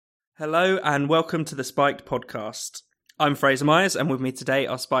Hello and welcome to the Spiked podcast. I'm Fraser Myers, and with me today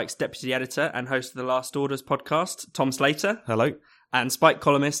are Spike's deputy editor and host of the Last Orders podcast, Tom Slater. Hello. And Spike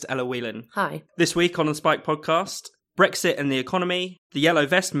columnist Ella Whelan. Hi. This week on the Spike podcast, Brexit and the economy, the Yellow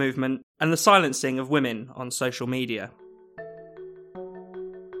Vest movement, and the silencing of women on social media.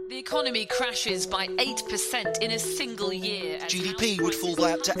 The economy crashes by 8% in a single year. GDP would fall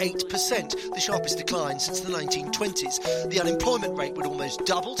by up to 8%, the sharpest decline since the 1920s. The unemployment rate would almost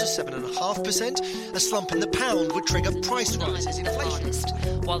double to 7.5%. A slump in the pound would trigger price rises,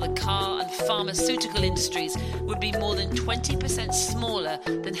 inflation. While the car and pharmaceutical industries would be more than 20% smaller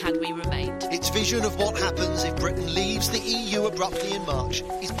than had we remained. Its vision of what happens if Britain leaves the EU abruptly in March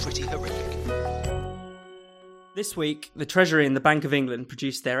is pretty horrific. This week, the Treasury and the Bank of England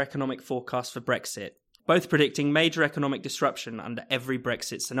produced their economic forecast for Brexit, both predicting major economic disruption under every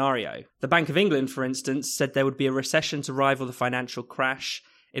Brexit scenario. The Bank of England, for instance, said there would be a recession to rival the financial crash,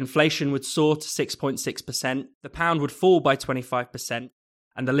 inflation would soar to 6.6%, the pound would fall by 25%,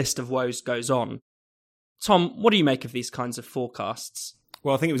 and the list of woes goes on. Tom, what do you make of these kinds of forecasts?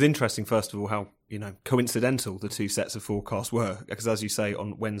 Well, I think it was interesting, first of all, how, coincidental the two sets of forecasts were. Because as you say,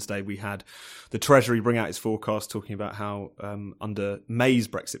 on Wednesday, we had the Treasury bring out its forecast talking about how under May's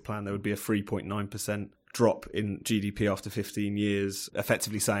Brexit plan, there would be a 3.9% drop in GDP after 15 years,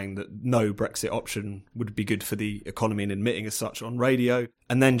 effectively saying that no Brexit option would be good for the economy and admitting as such on radio.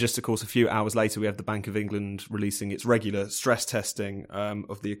 And then just, of course, a few hours later, we have the Bank of England releasing its regular stress testing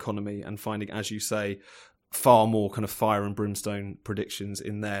of the economy and finding, as you say, far more kind of fire and brimstone predictions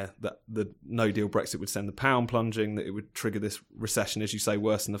in there, that the no-deal Brexit would send the pound plunging, that it would trigger this recession, as you say,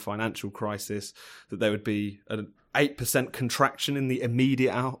 worse than the financial crisis, that there would be an 8% contraction in the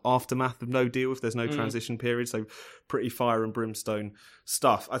immediate aftermath of no deal if there's no transition period. So pretty fire and brimstone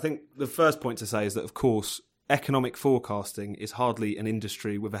stuff. I think the first point to say is that, of course, economic forecasting is hardly an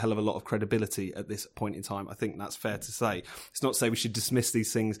industry with a hell of a lot of credibility at this point in time. I think that's fair to say. It's not to say we should dismiss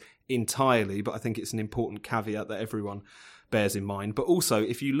these things entirely, but I think it's an important caveat that everyone bears in mind. But also,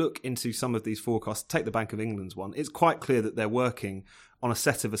 if you look into some of these forecasts, take the Bank of England's one, it's quite clear that they're working on a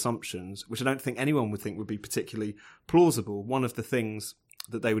set of assumptions, which I don't think anyone would think would be particularly plausible. One of the things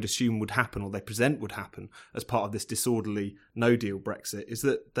that they would assume would happen, or they present would happen as part of this disorderly no-deal Brexit, is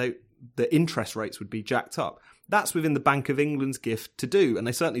that the interest rates would be jacked up. That's within the Bank of England's gift to do, and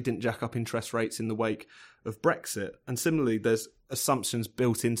they certainly didn't jack up interest rates in the wake of Brexit. And similarly, there's assumptions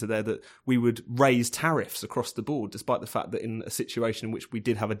built into there that we would raise tariffs across the board, despite the fact that in a situation in which we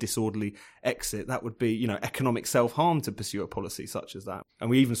did have a disorderly exit, that would be, economic self-harm to pursue a policy such as that. And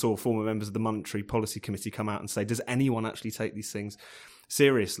we even saw former members of the Monetary Policy Committee come out and say, does anyone actually take these things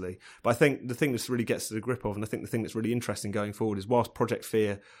seriously? But I think the thing this really gets to the grip of, and I think the thing that's really interesting going forward, is whilst Project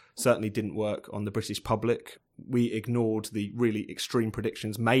Fear certainly didn't work on the British public, we ignored the really extreme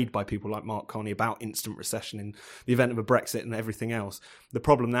predictions made by people like Mark Carney about instant recession in the event of a Brexit and everything else. The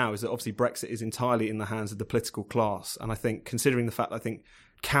problem now is that obviously Brexit is entirely in the hands of the political class. And I think, considering the fact that I think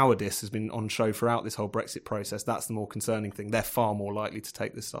cowardice has been on show throughout this whole Brexit process, that's the more concerning thing. They're far more likely to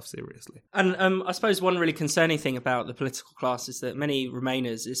take this stuff seriously. And I suppose one really concerning thing about the political class is that many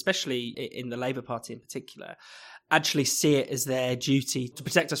Remainers, especially in the Labour Party in particular, actually see it as their duty to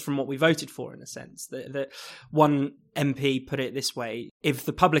protect us from what we voted for, in a sense. That one MP put it this way: if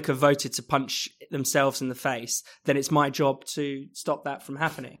the public have voted to punch themselves in the face, then it's my job to stop that from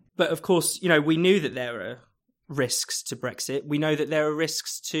happening. But of course, we knew that there are risks to Brexit. We know that there are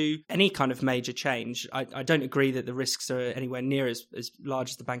risks to any kind of major change. I don't agree that the risks are anywhere near as large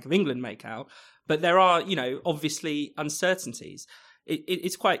as the Bank of England make out, but there are, obviously uncertainties.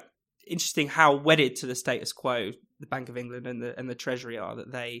 It's quite interesting how wedded to the status quo the Bank of England and the Treasury are,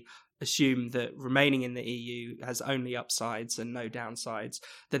 that they assume that remaining in the EU has only upsides and no downsides,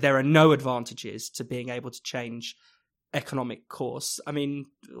 that there are no advantages to being able to change economic course. I mean,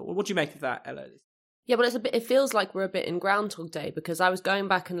 what do you make of that, Ella? Yeah, well, it feels like we're a bit in Groundhog Day, because I was going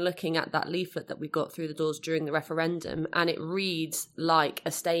back and looking at that leaflet that we got through the doors during the referendum, and it reads like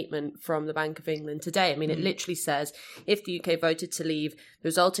a statement from the Bank of England today. I mean, it literally says, if the UK voted to leave, the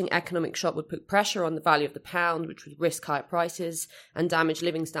resulting economic shock would put pressure on the value of the pound, which would risk higher prices and damage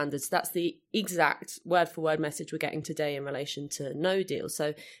living standards. That's the exact word-for-word message we're getting today in relation to no deal.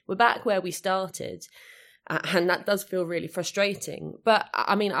 So we're back where we started. And that does feel really frustrating. But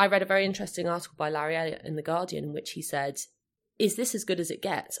I mean, I read a very interesting article by Larry Elliott in The Guardian, in which he said, is this as good as it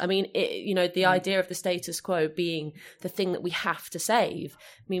gets? I mean, the idea of the status quo being the thing that we have to save.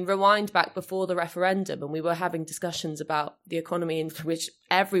 I mean, rewind back before the referendum, and we were having discussions about the economy in which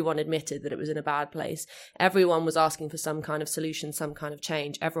everyone admitted that it was in a bad place. Everyone was asking for some kind of solution, some kind of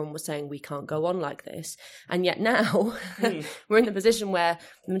change. Everyone was saying we can't go on like this. And yet now we're in the position where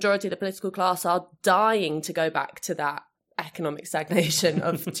the majority of the political class are dying to go back to that economic stagnation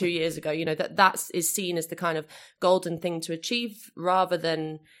of 2 years ago. That is seen as the kind of golden thing to achieve, rather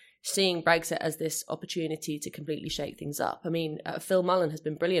than seeing Brexit as this opportunity to completely shake things up. I mean, Phil Mullen has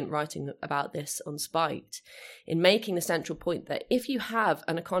been brilliant writing about this on Spiked, in making the central point that if you have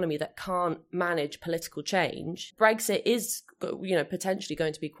an economy that can't manage political change, Brexit is, potentially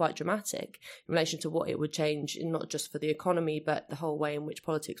going to be quite dramatic in relation to what it would change, not just for the economy, but the whole way in which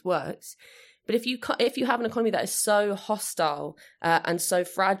politics works. But if you have an economy that is so hostile and so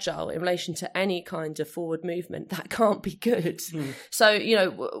fragile in relation to any kind of forward movement, that can't be good.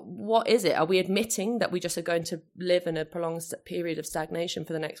 So, what is it? Are we admitting that we just are going to live in a prolonged period of stagnation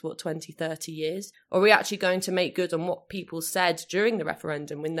for the next, 20, 30 years? Or are we actually going to make good on what people said during the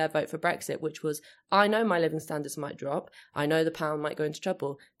referendum in their vote for Brexit, which was, I know my living standards might drop. I know the pound might go into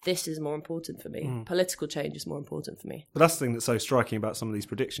trouble. This is more important for me. Political change is more important for me. But that's the thing that's so striking about some of these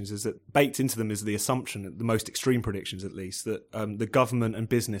predictions, is that baked into them is the assumption, the most extreme predictions at least, that the government and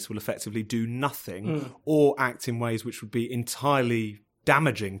business will effectively do nothing or act in ways which would be entirely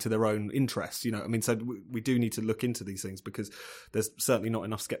damaging to their own interests. So we do need to look into these things, because there's certainly not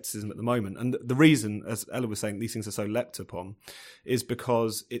enough scepticism at the moment. And the reason, as Ella was saying, these things are so leapt upon is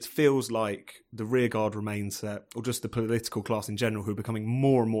because it feels like the rearguard Remainset, or just the political class in general, who are becoming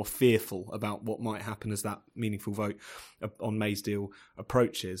more and more fearful about what might happen as that meaningful vote on May's deal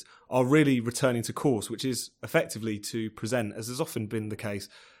approaches, are really returning to course, which is effectively to present, as has often been the case,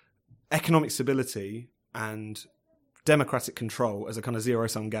 economic stability and democratic control as a kind of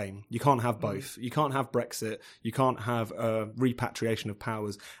zero-sum game. You can't have both. You can't have Brexit. You can't have a repatriation of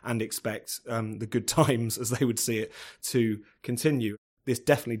powers and expect the good times, as they would see it, to continue. This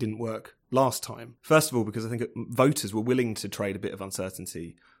definitely didn't work last time. First of all, because I think voters were willing to trade a bit of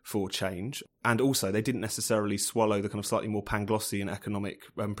uncertainty for change. And also, they didn't necessarily swallow the kind of slightly more Panglossian economic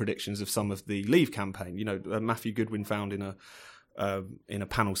predictions of some of the Leave campaign. Matthew Goodwin found in a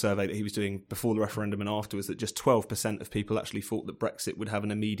panel survey that he was doing before the referendum and afterwards that just 12% of people actually thought that Brexit would have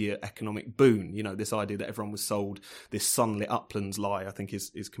an immediate economic boon. This idea that everyone was sold this sunlit uplands lie, I think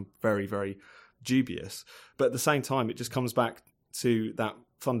is very, very dubious. But at the same time, it just comes back to that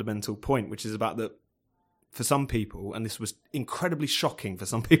fundamental point, which is about that for some people, and this was incredibly shocking for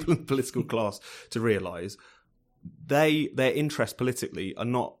some people in the political class to realise, their interests politically are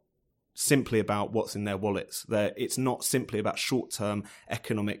not simply about what's in their wallets. It's not simply about short-term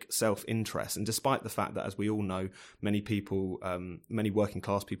economic self-interest. And despite the fact that, as we all know, many people, many working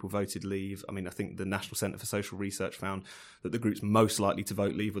class people voted Leave. I mean, I think the National Centre for Social Research found that the groups most likely to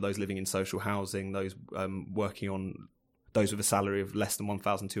vote Leave were those living in social housing, those working on those with a salary of less than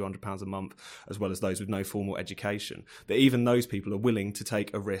 £1,200 a month, as well as those with no formal education. That even those people are willing to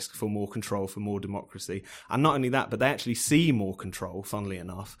take a risk for more control, for more democracy. And not only that, but they actually see more control, funnily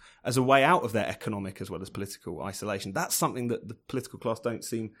enough, as a way out of their economic as well as political isolation. That's something that the political class don't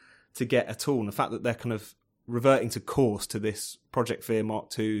seem to get at all. And the fact that they're kind of reverting to course to this Project Fear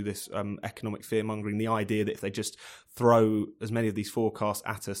Mark II, this economic fear-mongering, the idea that if they just throw as many of these forecasts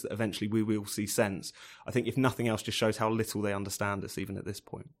at us that eventually we will see sense, I think if nothing else just shows how little they understand us even at this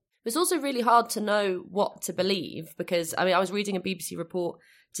point. It's also really hard to know what to believe, because I was reading a BBC report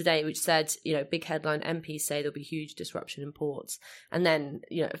today which said, big headline, MPs say there'll be huge disruption in ports. And then,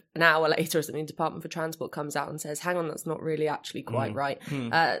 an hour later or something, Department for Transport comes out and says, hang on, that's not really actually quite right.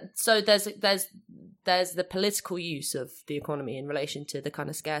 So there's the political use of the economy in relation to the kind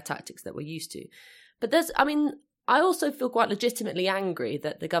of scare tactics that we're used to. But I also feel quite legitimately angry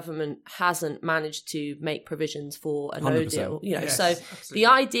that the government hasn't managed to make provisions for a no deal. Yes, so absolutely. The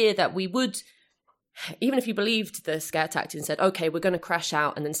idea that we would, even if you believed the scare tactic and said, okay, we're going to crash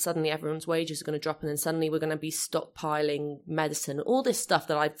out and then suddenly everyone's wages are going to drop and then suddenly we're going to be stockpiling medicine, all this stuff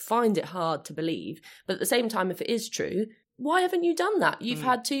that I find it hard to believe. But at the same time, if it is true, why haven't you done that? You've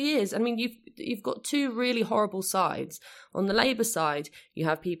had 2 years. I mean, you've got two really horrible sides. On the Labour side, you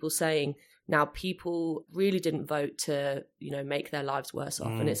have people saying, now, people really didn't vote to, make their lives worse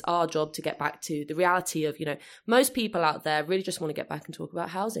off. And it's our job to get back to the reality of, most people out there really just want to get back and talk about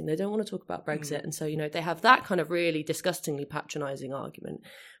housing. They don't want to talk about Brexit. And so, they have that kind of really disgustingly patronising argument.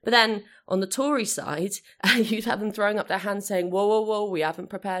 But then on the Tory side, you'd have them throwing up their hands saying, whoa, we haven't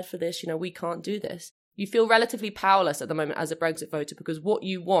prepared for this. We can't do this. You feel relatively powerless at the moment as a Brexit voter because what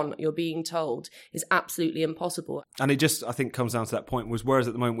you want, you're being told, is absolutely impossible. And it just, I think, comes down to that point, whereas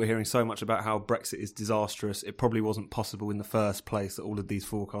at the moment we're hearing so much about how Brexit is disastrous, it probably wasn't possible in the first place that all of these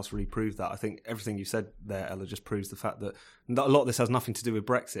forecasts really prove that. I think everything you said there, Ella, just proves the fact that a lot of this has nothing to do with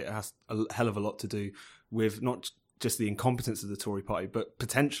Brexit. It has a hell of a lot to do with not just the incompetence of the Tory party, but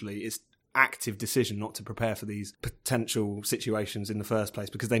potentially its active decision not to prepare for these potential situations in the first place,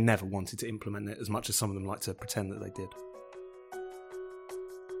 because they never wanted to implement it, as much as some of them like to pretend that they did.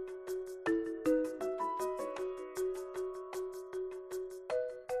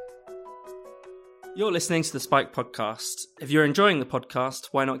 You're listening to the Spike Podcast. If you're enjoying the podcast,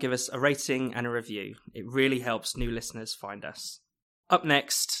 why not give us a rating and a review? It really helps new listeners find us. Up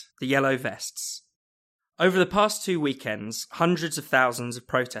next, the Yellow Vests. Over the past 2 weekends, hundreds of thousands of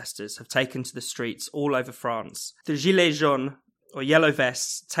protesters have taken to the streets all over France. The Gilets jaunes, or Yellow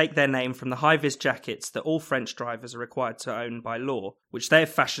Vests, take their name from the high-vis jackets that all French drivers are required to own by law, which they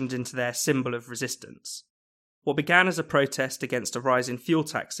have fashioned into their symbol of resistance. What began as a protest against a rise in fuel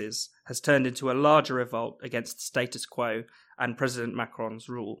taxes has turned into a larger revolt against the status quo and President Macron's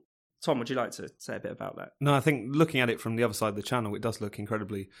rule. Tom, would you like to say a bit about that? No, I think looking at it from the other side of the channel, it does look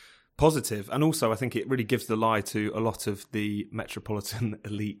incredibly positive. And also, I think it really gives the lie to a lot of the metropolitan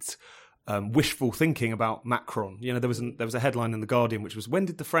elite wishful thinking about Macron. You know, there was a headline in The Guardian which was, when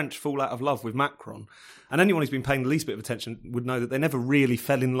did the French fall out of love with Macron? And anyone who's been paying the least bit of attention would know that they never really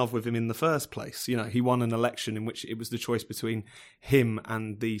fell in love with him in the first place. You know, he won an election in which it was the choice between him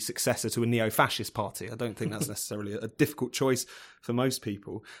and the successor to a neo-fascist party. I don't think that's necessarily a difficult choice for most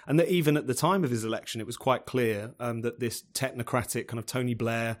people. And that even at the time of his election, it was quite clear that this technocratic kind of Tony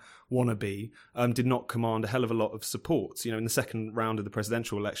Blair wannabe did not command a hell of a lot of support. You know, in the second round of the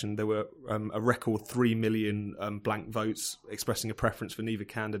presidential election, there were a record 3 million blank votes expressing a preference for neither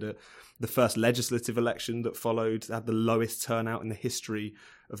candidate. The first legislative election that followed had the lowest turnout in the history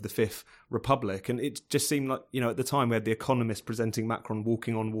of the Fifth Republic. And it just seemed like, you know, at the time we had The Economist presenting Macron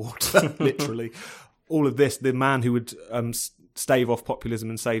walking on water, literally. All of this, the man who would stave off populism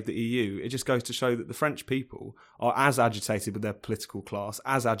and save the EU, it just goes to show that the French people are as agitated with their political class,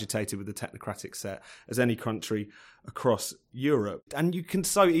 as agitated with the technocratic set as any country across Europe. And you can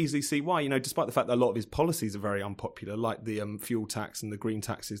so easily see why, you know, despite the fact that a lot of his policies are very unpopular, like the fuel tax and the green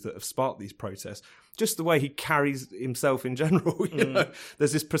taxes that have sparked these protests, just the way he carries himself in general. You know,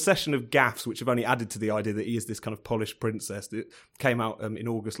 there's this procession of gaffes which have only added to the idea that he is this kind of polished princess. It came out in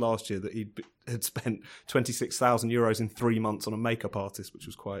August last year that he had spent €26,000 in 3 months on a makeup artist, which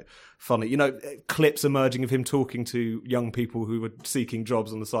was quite funny. You know, clips emerging of him talking to young people who were seeking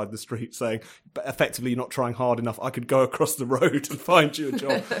jobs on the side of the street, saying, effectively, you're not trying hard enough. I could go across the road and find you a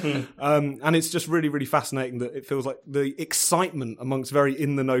job. And it's just really, really fascinating that it feels like the excitement amongst very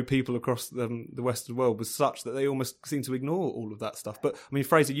in-the-know people across the Western world was such that they almost seem to ignore all of that stuff. But, I mean,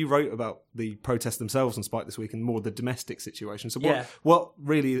 Fraser, you wrote about the protests themselves on Spike this week and more the domestic situation. So what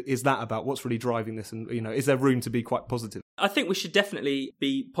really is that about? What's really driving this? And, you know, is there room to be quite positive? I think we should definitely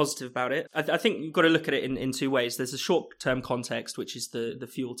be positive about it. I think you've got to look at it in two ways. There's a short-term context, which is the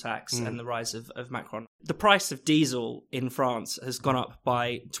fuel tax and the rise of Macron. The price of diesel in France has gone up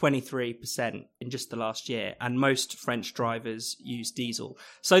by 23% in just the last year, and most French drivers use diesel.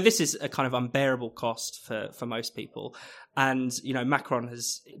 So this is a kind of unbearable cost for most people. And, you know, Macron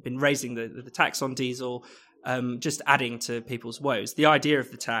has been raising the tax on diesel, just adding to people's woes. The idea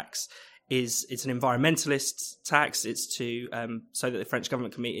of the tax is it's an environmentalist tax. It's to so that the French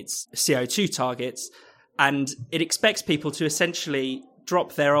government can meet its CO2 targets, and it expects people to essentially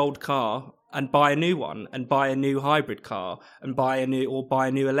drop their old car and buy a new one, and buy a new hybrid car, and buy a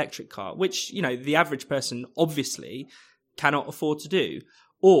new electric car, which, you know, the average person obviously cannot afford to do,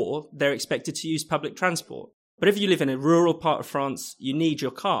 or they're expected to use public transport. But if you live in a rural part of France, you need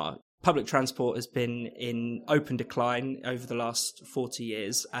your car. Public transport has been in open decline over the last 40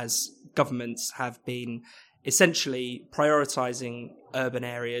 years as governments have been essentially prioritising urban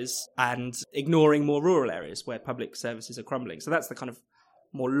areas and ignoring more rural areas where public services are crumbling. So that's the kind of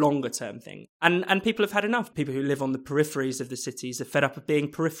more longer term thing. And people have had enough. People who live on the peripheries of the cities are fed up of being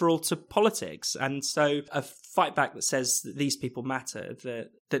peripheral to politics. And so a fight back that says that these people matter,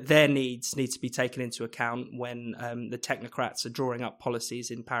 that their needs need to be taken into account when the technocrats are drawing up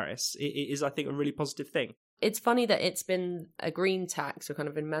policies in Paris, it is, I think, a really positive thing. It's funny that it's been a green tax or kind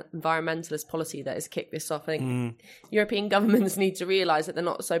of environmentalist policy that has kicked this off. I think European governments need to realise that they're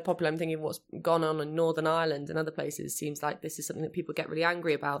not so popular. I'm thinking what's gone on in Northern Ireland and other places seems like this is something that people get really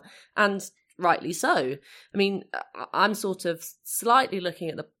angry about, and rightly so. I mean, I'm sort of slightly looking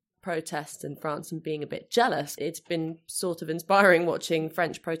at the protests in France and being a bit jealous. It's been sort of inspiring watching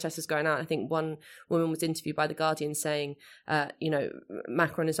French protesters going out. I think one woman was interviewed by The Guardian saying,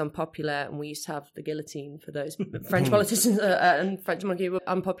 Macron is unpopular, and we used to have the guillotine for those French politicians and French monarchy were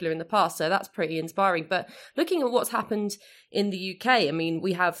unpopular in the past. So that's pretty inspiring. But looking at what's happened in the UK, I mean,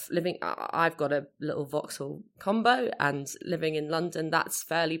 I've got a little Vauxhall combo, and living in London, that's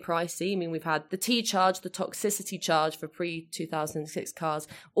fairly pricey. I mean, we've had the T charge, the toxicity charge for pre-2006 cars,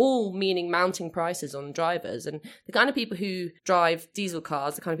 all meaning mounting prices on drivers. And the kind of people who drive diesel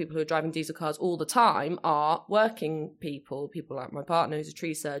cars, the kind of people who are driving diesel cars all the time are working people like my partner who's a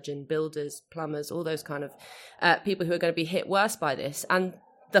tree surgeon, builders, plumbers, all those kind of people who are going to be hit worse by this. And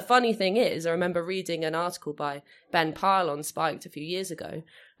the funny thing is, I remember reading an article by Ben Pyle on Spiked a few years ago,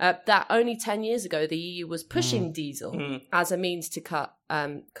 that only 10 years ago the EU was pushing diesel as a means to cut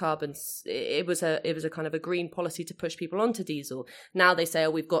carbon. It was a kind of a green policy to push people onto diesel. Now they say, oh,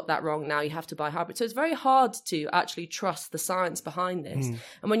 we've got that wrong, now you have to buy hybrid. So it's very hard to actually trust the science behind this.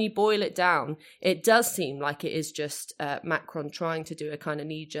 And when you boil it down, it does seem like it is just Macron trying to do a kind of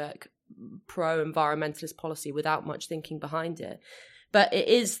knee-jerk pro-environmentalist policy without much thinking behind it. But it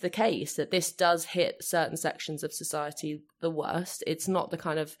is the case that this does hit certain sections of society the worst. It's not the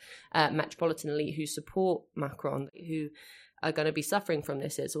kind of metropolitan elite who support Macron who are going to be suffering from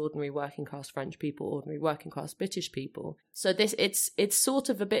this. It's ordinary working class French people, ordinary working class British people. So it's sort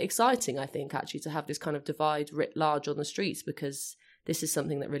of a bit exciting, I think, actually, to have this kind of divide writ large on the streets, because this is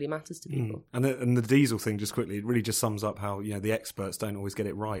something that really matters to people. And the diesel thing, just quickly, it really just sums up how, the experts don't always get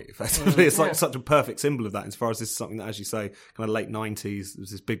it right, effectively. It's like such a perfect symbol of that, as far as this is something that, as you say, kind of late 90s, there was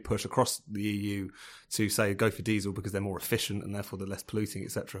this big push across the EU to say, go for diesel because they're more efficient and therefore they're less polluting,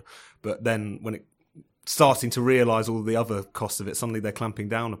 etc. But then when it starting to realise all the other costs of it, suddenly they're clamping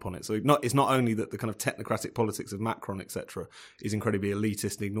down upon it. So it's not only that the kind of technocratic politics of Macron, etc., is incredibly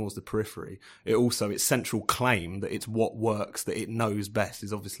elitist and ignores the periphery, it also, its central claim that it's what works, that it knows best,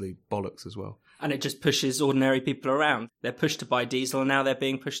 is obviously bollocks as well. And it just pushes ordinary people around. They're pushed to buy diesel, and now they're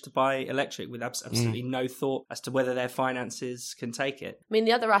being pushed to buy electric with absolutely no thought as to whether their finances can take it. I mean,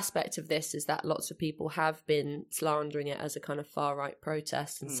 the other aspect of this is that lots of people have been slandering it as a kind of far-right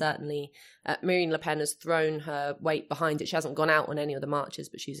protest, and certainly Marine Le Pen has thrown her weight behind it. She hasn't gone out on any of the marches,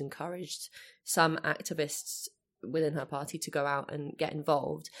 but she's encouraged some activists within her party to go out and get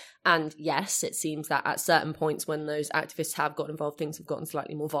involved. And yes, it seems that at certain points when those activists have got involved, things have gotten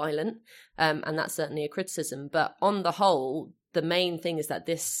slightly more violent, and that's certainly a criticism. But on the whole, the main thing is that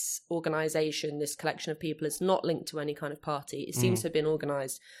this organisation, this collection of people, is not linked to any kind of party. It seems to have been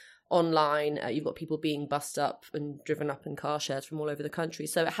organised online. You've got people being bussed up and driven up in car shares from all over the country.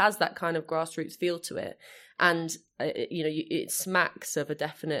 So it has that kind of grassroots feel to it. And, it smacks of a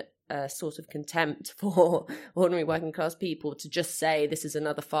definite sort of contempt for ordinary working class people to just say this is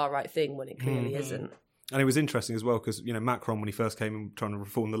another far right thing when it clearly isn't. And it was interesting as well because, Macron, when he first came in trying to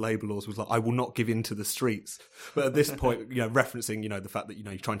reform the labour laws, was like, I will not give in to the streets. But at this point, referencing, the fact that,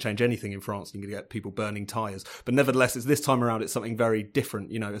 you try and change anything in France, you're going to get people burning tyres. But nevertheless, it's this time around, it's something very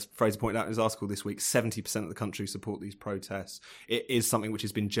different. As Fraser pointed out in his article this week, 70% of the country support these protests. It is something which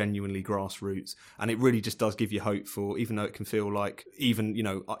has been genuinely grassroots. And it really just does give you hope for, even though it can feel like, even,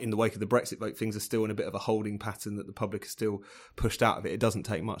 in the wake of the Brexit vote, things are still in a bit of a holding pattern that the public is still pushed out of it. It doesn't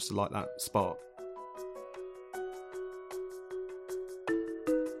take much to light that spark.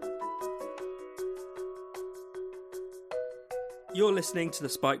 You're listening to the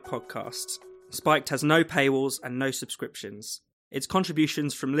Spiked podcast. Spiked has no paywalls and no subscriptions. It's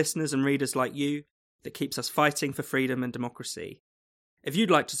contributions from listeners and readers like you that keeps us fighting for freedom and democracy. If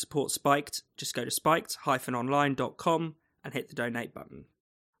you'd like to support Spiked, just go to spiked-online.com and hit the donate button.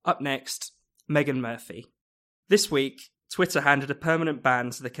 Up next, Meghan Murphy. This week, Twitter handed a permanent ban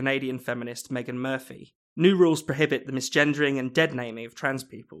to the Canadian feminist Meghan Murphy. New rules prohibit the misgendering and dead naming of trans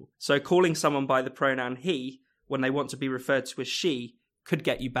people, so calling someone by the pronoun he when they want to be referred to as she could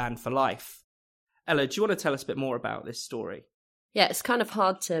get you banned for life. Ella, do you want to tell us a bit more about this story? Yeah, it's kind of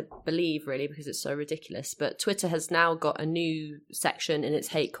hard to believe, really, because it's so ridiculous. But Twitter has now got a new section in its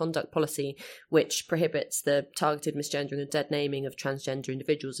hate conduct policy, which prohibits the targeted misgendering and dead naming of transgender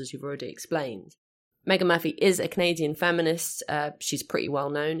individuals, as you've already explained. Meghan Murphy is a Canadian feminist. She's pretty well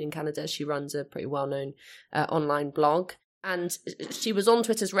known in Canada. She runs a pretty well-known online blog. And she was on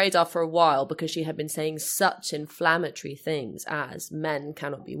Twitter's radar for a while because she had been saying such inflammatory things as men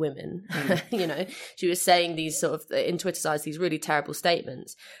cannot be women. She was saying these sort of, in Twitter's eyes, these really terrible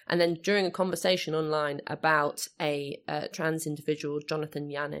statements. And then during a conversation online about a trans individual, Jonathan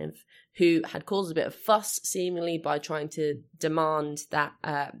Yaniv, who had caused a bit of fuss, seemingly by trying to demand that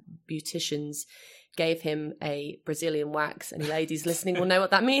beauticians gave him a Brazilian wax. Any ladies listening will know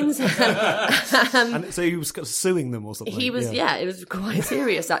what that means. And so he was suing them or something? He was, it was quite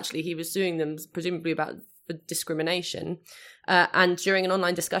serious, actually. He was suing them, presumably for discrimination. And during an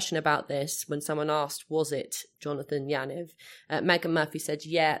online discussion about this, when someone asked, was it Jonathan Yaniv, Meghan Murphy said,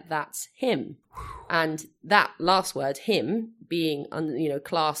 yeah, that's him. And that last word, him, being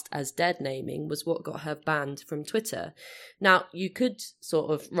classed as dead naming, was what got her banned from Twitter. Now, you could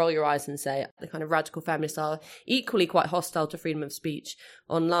sort of roll your eyes and say the kind of radical feminists are equally quite hostile to freedom of speech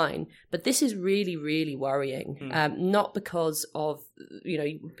online. But this is really, really worrying. Not because of,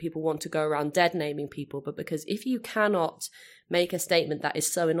 people want to go around dead naming people, but because if you cannot make a statement that is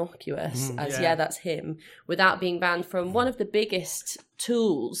so innocuous as, that's him, without being banned from one of the biggest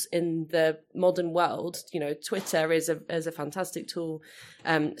tools in the modern world. Twitter is a fantastic tool,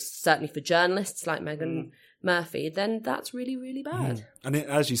 certainly for journalists like Meghan Murphy, then that's really, really bad. And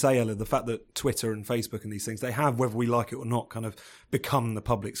as you say, Ella, the fact that Twitter and Facebook and these things, they have, whether we like it or not, kind of become the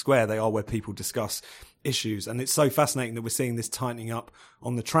public square. They are where people discuss issues. And it's so fascinating that we're seeing this tightening up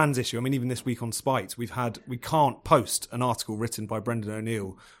on the trans issue. I mean, even this week on Spiked, we can't post an article written by Brendan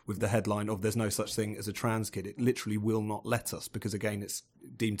O'Neill with the headline of "There's no such thing as a trans kid." It literally will not let us, because again, it's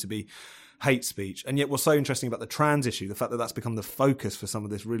deemed to be hate speech. And yet what's so interesting about the trans issue, the fact that that's become the focus for some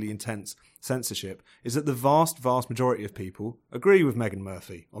of this really intense censorship, is that the vast, vast majority of people agree with Meghan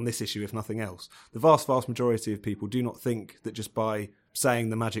Murphy on this issue, if nothing else. The vast, vast majority of people do not think that just by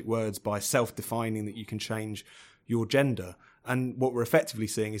saying the magic words, by self-defining, that you can change your gender. And what we're effectively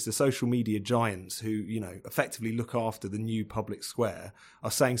seeing is the social media giants who, effectively look after the new public square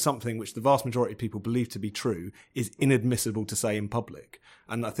are saying something which the vast majority of people believe to be true is inadmissible to say in public.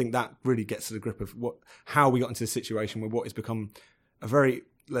 And I think that really gets to the grip of how we got into this situation where what has become a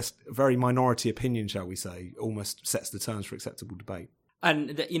very minority opinion, shall we say, almost sets the terms for acceptable debate.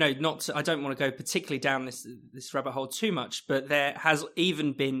 And, I don't want to go particularly down this rabbit hole too much, but there has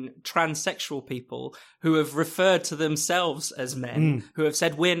even been transsexual people who have referred to themselves as men, who have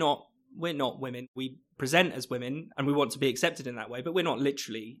said, we're not women. We present as women and we want to be accepted in that way, but we're not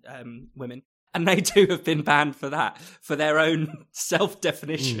literally women. And they too have been banned for that, for their own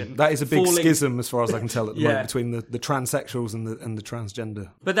self-definition. That is a big schism, as far as I can tell at the moment, between the transsexuals and the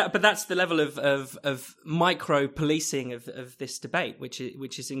transgender. But that's the level of micro policing of this debate, which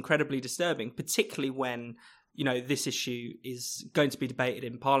is incredibly disturbing, particularly when this issue is going to be debated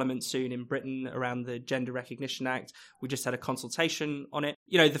in Parliament soon in Britain around the Gender Recognition Act. We just had a consultation on it.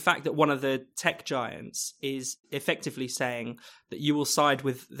 The fact that one of the tech giants is effectively saying that you will side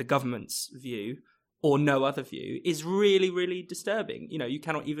with the government's view or no other view is really, really disturbing. You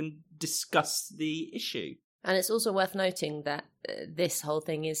cannot even discuss the issue. And it's also worth noting that this whole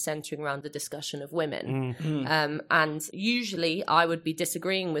thing is centering around the discussion of women. And usually I would be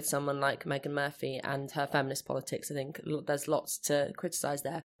disagreeing with someone like Meghan Murphy and her feminist politics. I think there's lots to criticise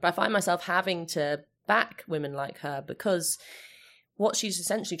there. But I find myself having to back women like her because what she's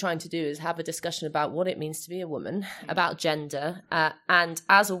essentially trying to do is have a discussion about what it means to be a woman, about gender. And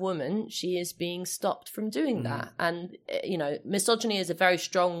as a woman, she is being stopped from doing that. And, misogyny is a very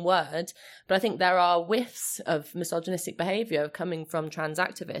strong word, but I think there are whiffs of misogynistic behaviour coming from trans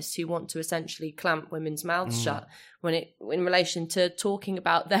activists who want to essentially clamp women's mouths shut in relation to talking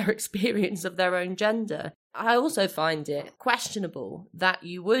about their experience of their own gender. I also find it questionable that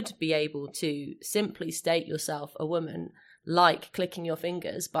you would be able to simply state yourself a woman, like clicking your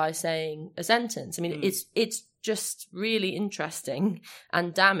fingers by saying a sentence. I mean, it's just really interesting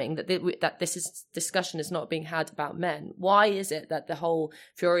and damning that this discussion is not being had about men. Why is it that the whole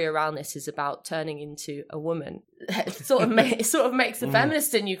fury around this is about turning into a woman? It sort of makes the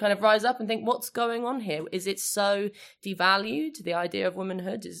feminist in you kind of rise up and think, what's going on here? Is it so devalued, the idea of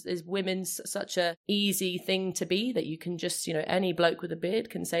womanhood? Is women such a easy thing to be that you can just, any bloke with a beard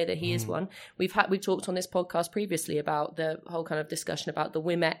can say that he is one? We talked on this podcast previously about the whole kind of discussion about the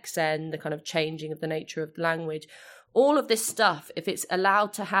WMXN, the kind of changing of the nature of the language. All of this stuff, if it's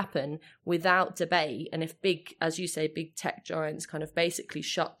allowed to happen without debate, and if big tech giants kind of basically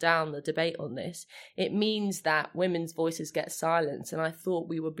shut down the debate on this, it means that women's voices get silenced. And I thought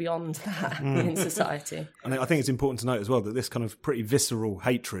we were beyond that in society. And I think it's important to note as well that this kind of pretty visceral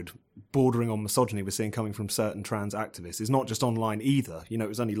hatred bordering on misogyny we're seeing coming from certain trans activists is not just online either. It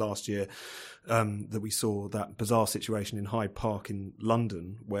was only last year that we saw that bizarre situation in Hyde Park in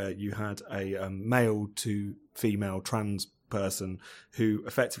London where you had a male to female trans person who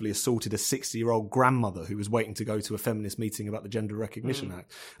effectively assaulted a 60-year-old grandmother who was waiting to go to a feminist meeting about the Gender Recognition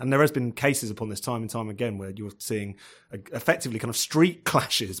Act. And there has been cases upon this time and time again where you're seeing effectively kind of street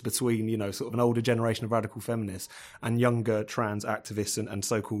clashes between, you know, sort of an older generation of radical feminists and younger trans activists and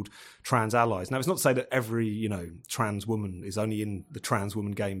so-called trans allies. Now, it's not to say that every, you know, trans woman is only in the trans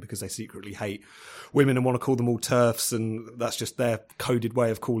woman game because they secretly hate women and want to call them all TERFs, and that's just their coded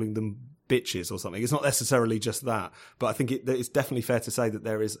way of calling them bitches or something. It's not necessarily just that, but I think it's definitely fair to say that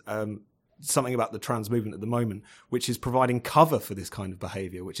there is something about the trans movement at the moment which is providing cover for this kind of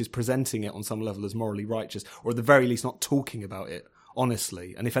behaviour, which is presenting it on some level as morally righteous, or at the very least not talking about it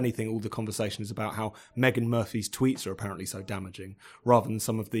honestly. And if anything, all the conversation is about how Meghan Murphy's tweets are apparently so damaging, rather than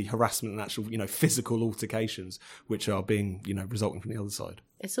some of the harassment and actual, you know, physical altercations which are being, you know, resulting from the other side.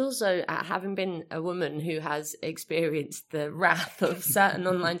 It's also, having been a woman who has experienced the wrath of certain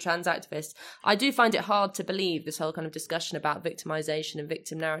online trans activists, I do find it hard to believe this whole kind of discussion about victimization and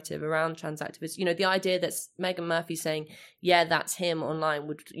victim narrative around trans activists. You know, the idea that Meghan Murphy saying, yeah, that's him online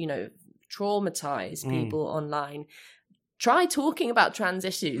would, you know, traumatize people online. Try talking about trans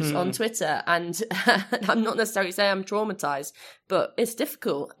issues on Twitter, and I'm not necessarily saying I'm traumatized, but it's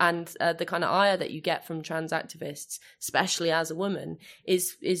difficult. And the kind of ire that you get from trans activists, especially as a woman,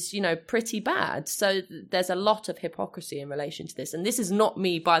 is you know, pretty bad. So there's a lot of hypocrisy in relation to this. And this is not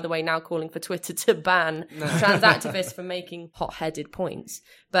me, by the way, now calling for Twitter to ban trans activists for making hot-headed points.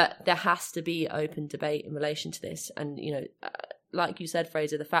 But there has to be open debate in relation to this. And, you know, like you said,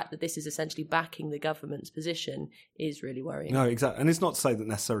 Fraser, the fact that this is essentially backing the government's position is really worrying. No, exactly. And it's not to say that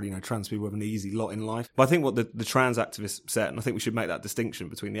necessarily, you know, trans people have an easy lot in life. But I think what the trans activist set, and I think we should make that distinction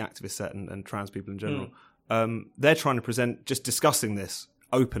between the activist set and trans people in general, they're trying to present just discussing this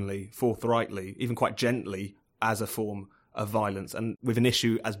openly, forthrightly, even quite gently as a form of violence. And with an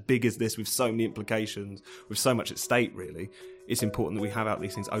issue as big as this, with so many implications, with so much at stake, really, it's important that we have out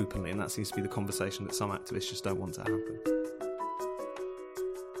these things openly. And that seems to be the conversation that some activists just don't want to happen.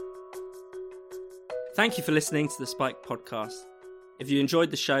 Thank you for listening to the Spike podcast. If you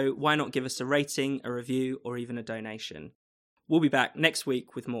enjoyed the show, why not give us a rating, a review, or even a donation? We'll be back next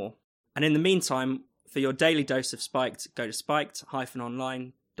week with more. And in the meantime, for your daily dose of Spiked, go to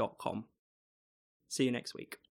spiked-online.com. See you next week.